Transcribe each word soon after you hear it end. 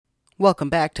Welcome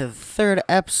back to the third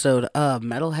episode of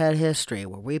Metalhead History,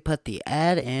 where we put the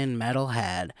Ed in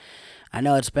Metalhead. I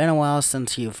know it's been a while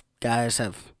since you guys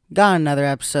have got another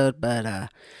episode, but,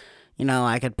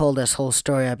 I could pull this whole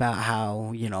story about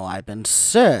how, I've been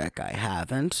sick. I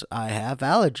haven't. I have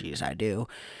allergies. I do.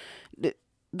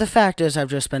 The fact is, I've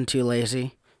just been too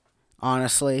lazy,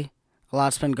 honestly. A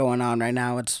lot's been going on right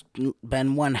now. It's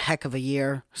been one heck of a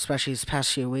year, especially these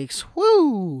past few weeks.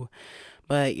 Woo!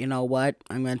 But you know what?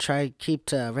 I'm going to try to keep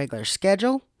to a regular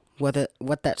schedule. What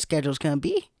that schedule's going to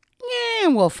be, yeah,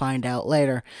 we'll find out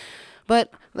later.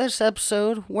 But this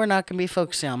episode, we're not going to be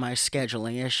focusing on my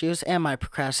scheduling issues and my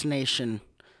procrastination.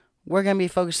 We're going to be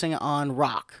focusing on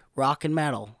rock and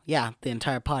metal. Yeah, the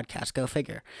entire podcast, go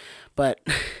figure. But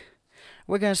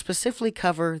we're going to specifically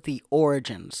cover the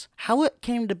origins, how it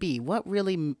came to be, what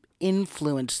really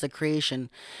influenced the creation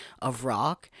of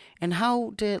rock, and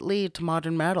how did it lead to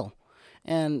modern metal.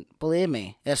 And believe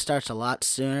me, it starts a lot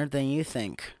sooner than you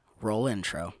think. Roll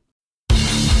intro.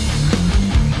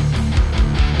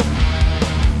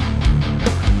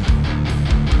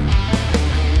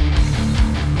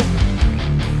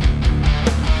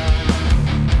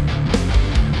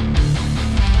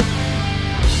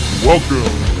 Welcome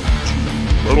to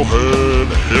Metalhead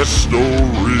History.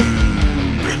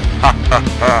 Ha ha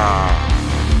ha.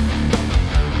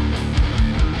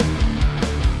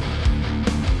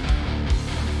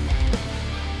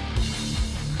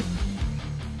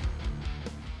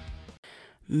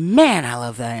 Man, I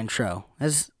love that intro.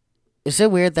 Is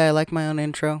it weird that I like my own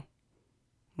intro?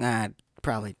 Nah, it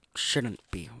probably shouldn't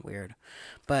be weird.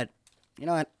 But, you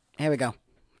know what? Here we go.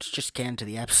 Let's just get into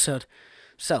the episode.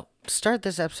 So, to start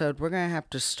this episode, we're going to have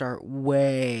to start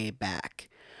way back.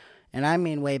 And I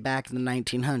mean way back in the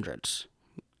 1900s.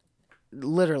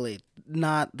 Literally,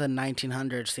 not the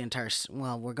 1900s,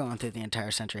 we're going through the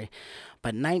entire century.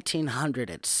 But 1900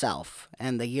 itself,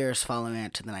 and the years following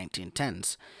it to the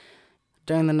 1910s.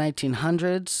 During the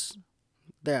 1900s,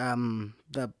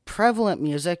 the prevalent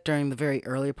music during the very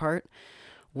early part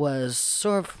was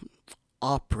sort of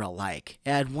opera-like.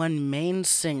 It had one main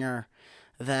singer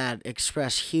that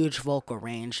expressed huge vocal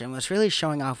range and was really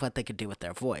showing off what they could do with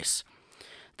their voice.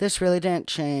 This really didn't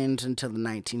change until the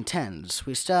 1910s.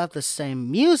 We still have the same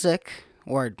music,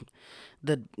 or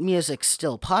the music's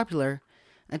still popular,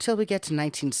 until we get to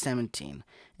 1917.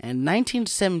 In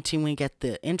 1917, we get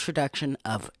the introduction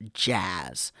of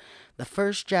jazz. The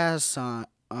first jazz song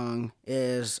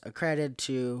is accredited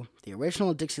to the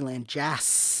original Dixieland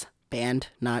Jazz Band,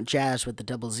 not jazz with the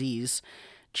double Z's,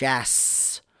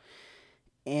 jazz.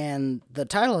 And the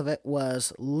title of it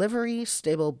was Livery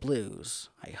Stable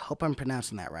Blues. I hope I'm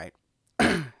pronouncing that right.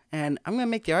 And I'm going to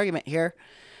make the argument here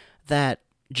that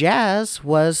jazz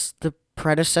was the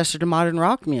predecessor to modern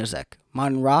rock music.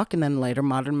 Modern rock and then later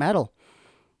modern metal.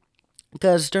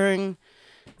 Because during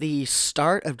the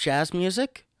start of jazz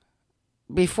music,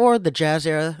 before the jazz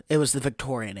era, it was the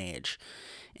Victorian age.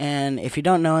 And if you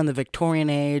don't know, in the Victorian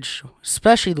age,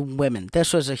 especially the women,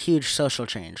 this was a huge social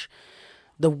change.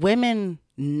 The women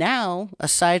now,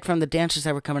 aside from the dances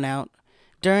that were coming out,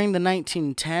 during the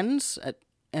 1910s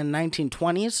and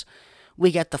 1920s,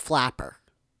 we get the flapper.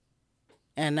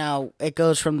 And now it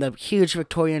goes from the huge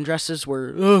Victorian dresses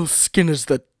where, skin is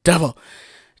the devil,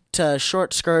 to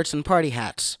short skirts and party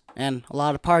hats, and a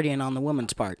lot of partying on the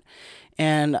women's part.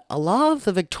 And a lot of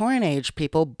the Victorian age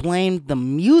people blamed the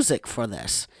music for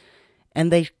this,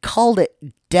 and they called it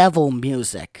devil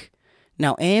music.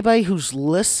 Now, anybody who's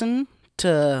listened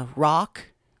to rock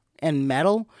and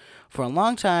metal for a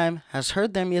long time has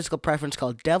heard their musical preference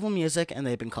called devil music, and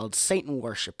they've been called Satan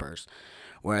worshippers.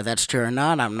 Whether that's true or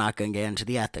not, I'm not going to get into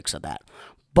the ethics of that.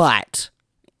 But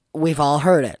we've all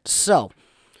heard it. So,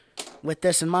 with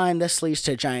this in mind, this leads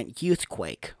to a giant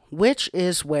youthquake, which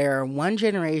is where one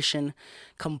generation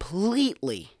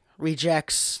completely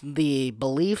rejects the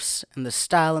beliefs and the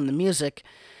style and the music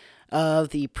of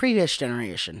the previous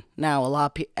generation.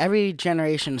 Now, every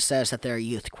generation says that they're a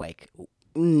youthquake.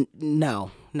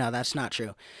 No, that's not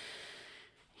true.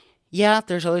 Yeah,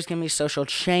 there's always going to be social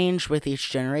change with each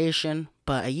generation,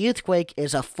 but a youthquake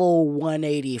is a full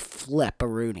 180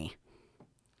 flip-a-rooney.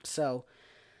 So,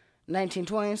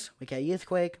 1920s, we get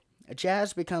youthquake.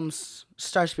 Jazz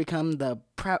starts to become the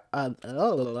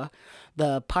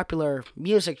popular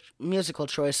musical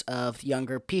choice of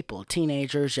younger people,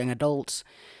 teenagers, young adults.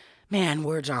 Man,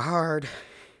 words are hard.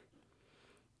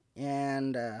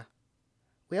 And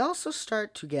we also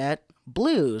start to get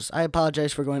blues. I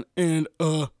apologize for going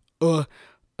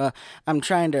I'm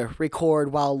trying to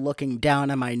record while looking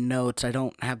down at my notes. I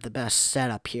don't have the best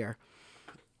setup here.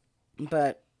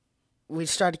 But we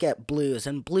start to get blues,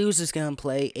 and blues is going to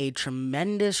play a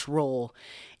tremendous role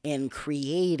in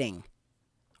creating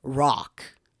rock.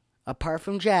 Apart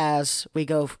from jazz,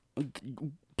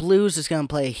 blues is going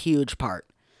to play a huge part.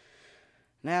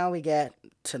 Now we get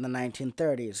to the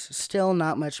 1930s. Still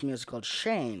not much musical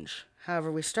change.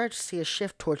 However, we start to see a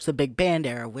shift towards the big band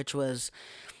era, which was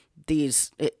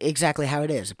exactly how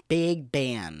it is. Big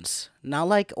bands. Not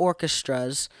like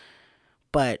orchestras,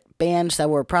 but bands that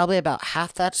were probably about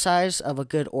half that size of a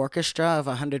good orchestra of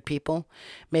 100 people,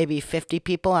 maybe 50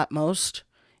 people at most,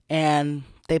 and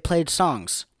they played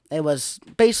songs. It was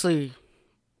basically,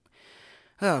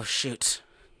 oh shoot,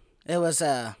 it was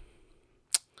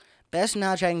best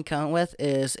analogy I can come up with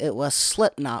is it was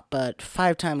Slipknot, but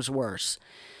 5 times worse.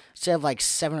 Instead of like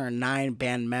 7 or 9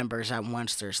 band members at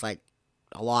once, there's like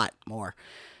a lot more.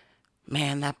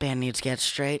 Man, that band needs to get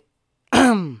straight.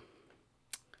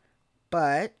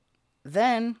 But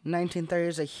then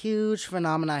 1930s, a huge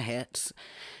phenomena hits.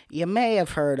 You may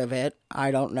have heard of it.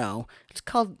 I don't know. It's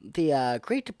called the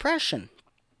Great Depression.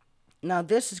 Now,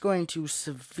 this is going to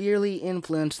severely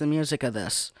influence the music of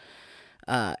this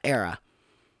era.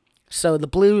 So the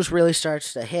blues really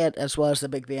starts to hit, as well as the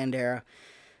big band era.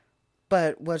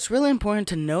 But what's really important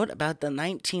to note about the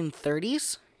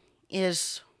 1930s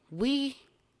is we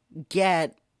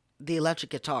get the electric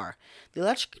guitar. The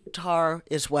electric guitar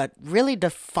is what really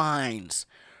defines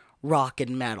rock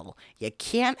and metal. You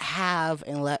can't have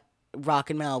rock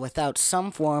and metal without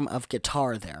some form of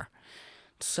guitar there.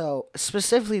 So,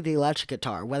 specifically the electric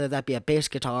guitar, whether that be a bass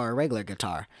guitar or a regular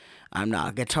guitar. I'm not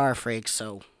a guitar freak,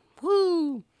 so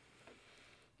woo!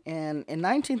 And in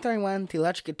 1931, the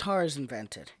electric guitar is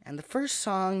invented. And the first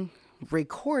song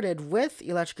recorded with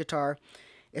electric guitar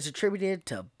is attributed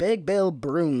to Big Bill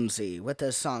Broonzy with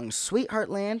the song Sweetheart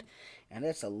Land, and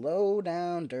it's a low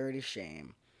down dirty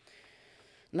shame.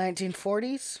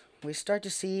 1940s, we start to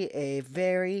see a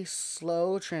very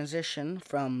slow transition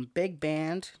from big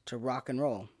band to rock and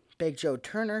roll. Big Joe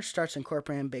Turner starts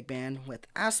incorporating big band with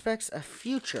aspects of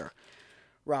future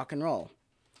rock and roll.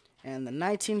 And the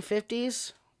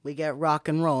 1950s, we get rock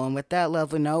and roll. And with that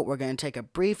lovely note, we're going to take a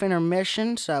brief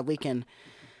intermission so that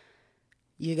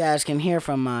you guys can hear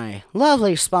from my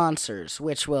lovely sponsors,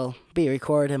 which will be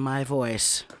recorded in my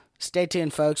voice. Stay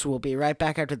tuned, folks. We'll be right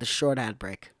back after the short ad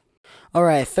break.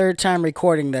 Alright, third time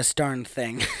recording this darn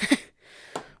thing.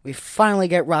 We finally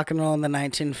get rock and roll in the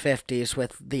 1950s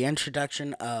with the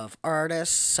introduction of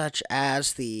artists such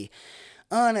as the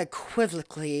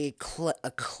unequivocally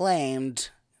acclaimed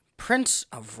Prince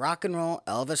of Rock and Roll,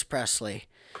 Elvis Presley.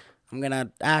 I'm going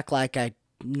to act like I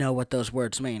know what those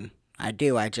words mean. I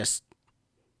do, it's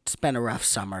been a rough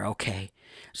summer, okay?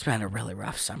 It's been a really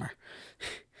rough summer.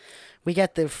 We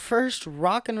get the first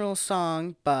rock and roll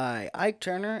song by Ike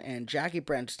Turner and Jackie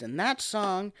Brenston. That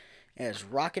song is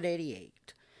Rocket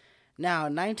 88. Now,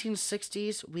 in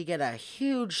 1960s, we get a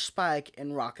huge spike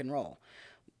in rock and roll.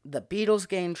 The Beatles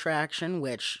gain traction,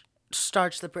 which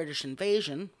starts the British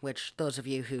invasion, which those of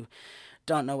you who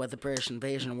don't know what the British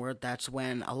invasion were, that's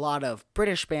when a lot of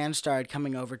British bands started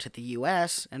coming over to the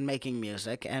U.S. and making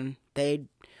music, and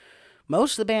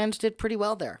most of the bands did pretty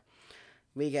well there.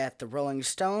 We get the Rolling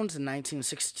Stones in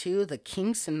 1962, the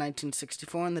Kinks in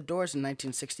 1964, and the Doors in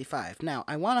 1965. Now,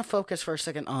 I want to focus for a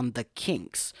second on the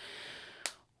Kinks.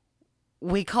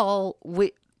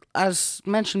 As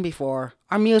mentioned before,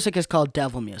 our music is called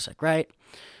devil music, right?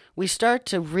 We start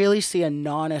to really see a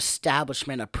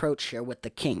non-establishment approach here with the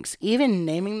Kinks. Even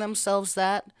naming themselves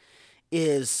that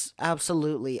is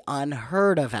absolutely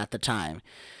unheard of at the time,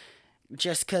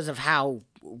 just because of how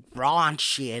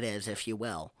raunchy it is, if you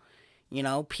will. You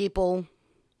know, people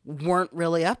weren't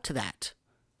really up to that.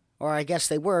 Or I guess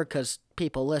they were because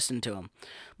people listened to them.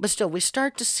 But still, we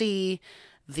start to see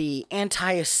the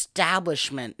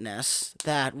anti-establishmentness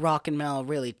that rock and metal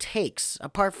really takes.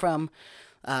 Apart from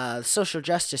social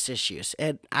justice issues,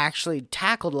 it actually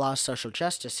tackled a lot of social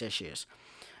justice issues.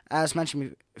 As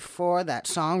mentioned before, that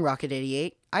song, Rocket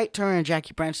 88, Ike Turner and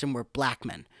Jackie Brenston were black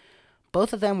men.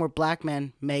 Both of them were black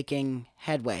men making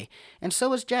headway. And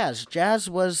so was jazz. Jazz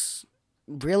was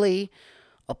really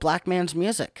a black man's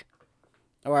music,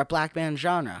 or a black man's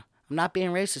genre. I'm not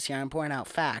being racist here, I'm pointing out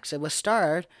facts. It was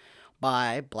started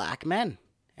by black men,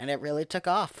 and it really took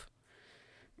off.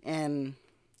 And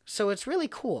so it's really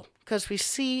cool, because we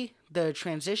see the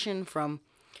transition from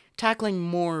tackling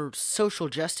more social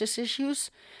justice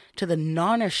issues to the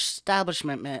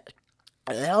non-establishment,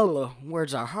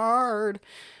 words are hard,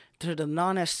 to the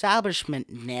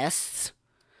non-establishmentness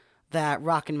that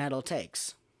rock and metal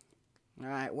takes.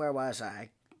 Alright, where was I?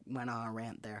 Went on a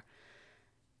rant there.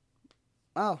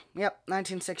 Oh, yep,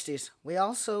 1960s. We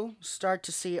also start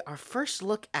to see our first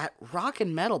look at rock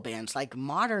and metal bands, like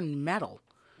modern metal.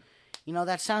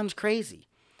 That sounds crazy.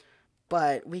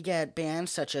 But we get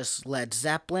bands such as Led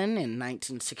Zeppelin in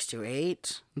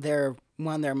 1968.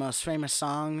 One of their most famous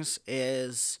songs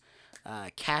is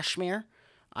Kashmir.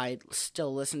 I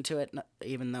still listen to it,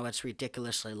 even though it's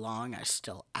ridiculously long. I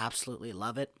still absolutely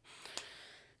love it.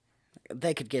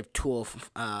 They could give Tool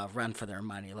a run for their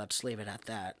money. Let's leave it at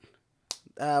that.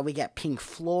 We get Pink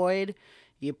Floyd.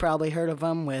 You probably heard of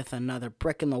them with Another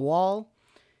Brick in the Wall.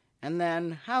 And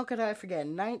then, how could I forget?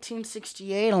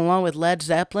 1968, along with Led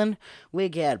Zeppelin, we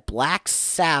get Black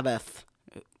Sabbath.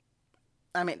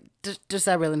 I mean, does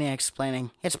that really need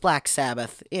explaining? It's Black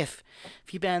Sabbath. If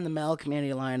you've been in the metal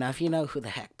community long enough, you know who the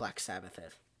heck Black Sabbath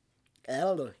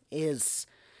is.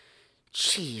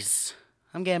 Jeez.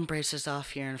 I'm getting braces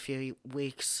off here in a few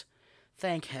weeks.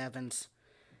 Thank heavens.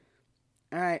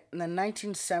 Alright, in the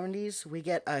 1970s, we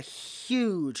get a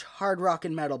huge hard rock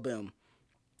and metal boom.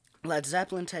 Led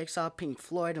Zeppelin takes off, Pink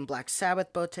Floyd and Black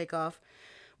Sabbath both take off.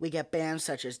 We get bands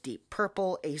such as Deep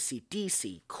Purple,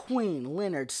 AC/DC, Queen,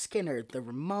 Lynyrd Skynyrd, The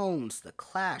Ramones, The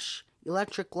Clash,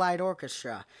 Electric Light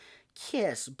Orchestra,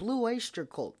 Kiss, Blue Oyster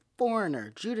Cult,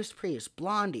 Foreigner, Judas Priest,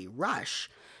 Blondie, Rush.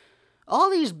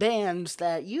 All these bands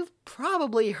that you've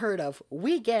probably heard of,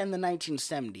 we get in the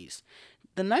 1970s.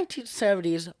 The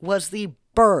 1970s was the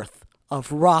birth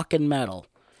of rock and metal.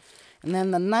 And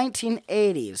then the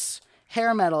 1980s,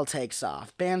 hair metal takes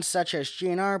off. Bands such as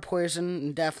GNR, Poison,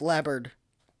 and Def Leppard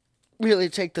really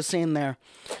take the scene there.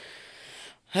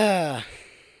 I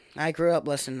grew up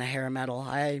listening to hair metal.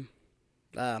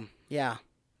 My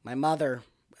mother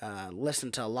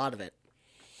listened to a lot of it.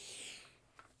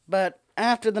 But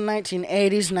after the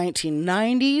 1980s,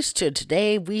 1990s to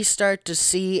today, we start to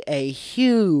see a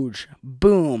huge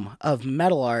boom of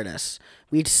metal artists.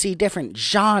 We see different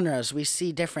genres. We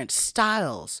see different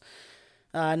styles.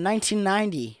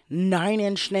 1990, Nine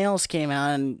Inch Nails came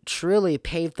out and truly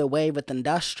paved the way with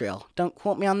industrial. Don't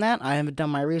quote me on that. I haven't done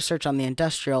my research on the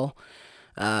industrial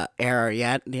era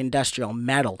yet. The industrial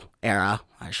metal era,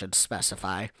 I should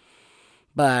specify.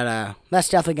 But that's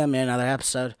definitely going to be another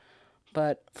episode.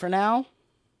 But for now,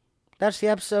 that's the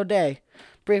episode day.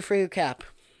 Brief recap.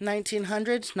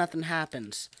 1900s, nothing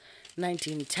happens.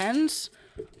 1910s,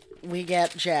 we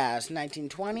get jazz.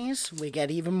 1920s, we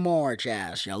get even more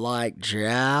jazz. You like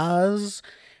jazz?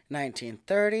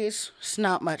 1930s, it's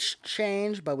not much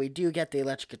change, but we do get the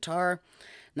electric guitar.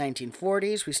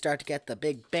 1940s, we start to get the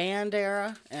big band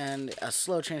era and a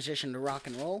slow transition to rock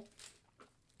and roll.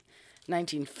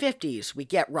 1950s, we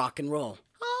get rock and roll.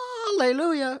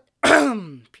 Hallelujah!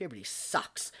 Puberty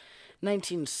sucks.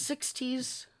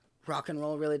 1960s, rock and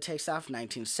roll really takes off.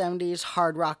 1970s,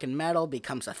 hard rock and metal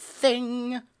becomes a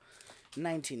thing.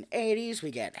 1980s, we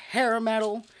get hair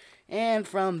metal. And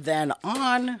from then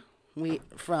on,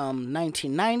 from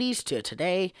 1990s to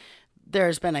today,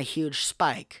 there's been a huge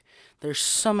spike. There's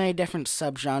so many different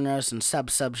subgenres and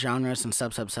sub-subgenres and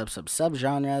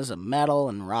sub-sub-sub-sub-subgenres of metal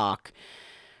and rock.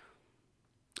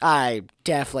 I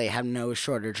definitely have no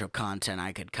shortage of content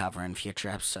I could cover in future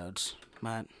episodes.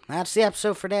 But that's the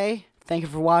episode for today. Thank you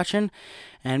for watching.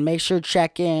 And make sure to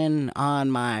check in on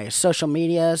my social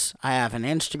medias. I have an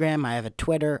Instagram, I have a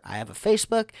Twitter, I have a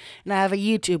Facebook, and I have a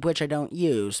YouTube, which I don't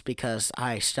use because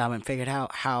I still haven't figured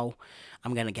out how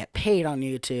I'm going to get paid on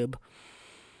YouTube.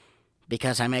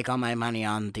 Because I make all my money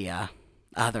on the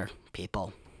other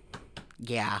people.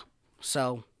 Yeah.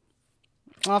 So,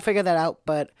 I'll figure that out,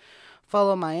 but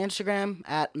follow my Instagram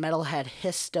at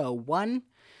MetalheadHisto1.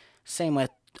 Same with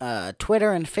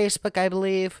Twitter and Facebook, I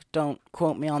believe. Don't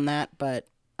quote me on that, but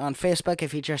on Facebook,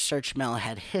 if you just search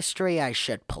Metalhead History, I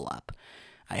should pull up.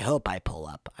 I hope I pull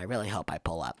up. I really hope I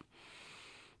pull up.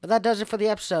 But that does it for the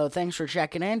episode. Thanks for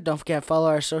checking in. Don't forget to follow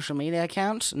our social media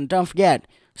accounts. And don't forget,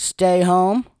 stay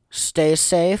home, stay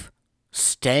safe,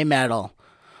 stay metal.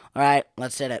 Alright,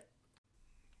 let's hit it.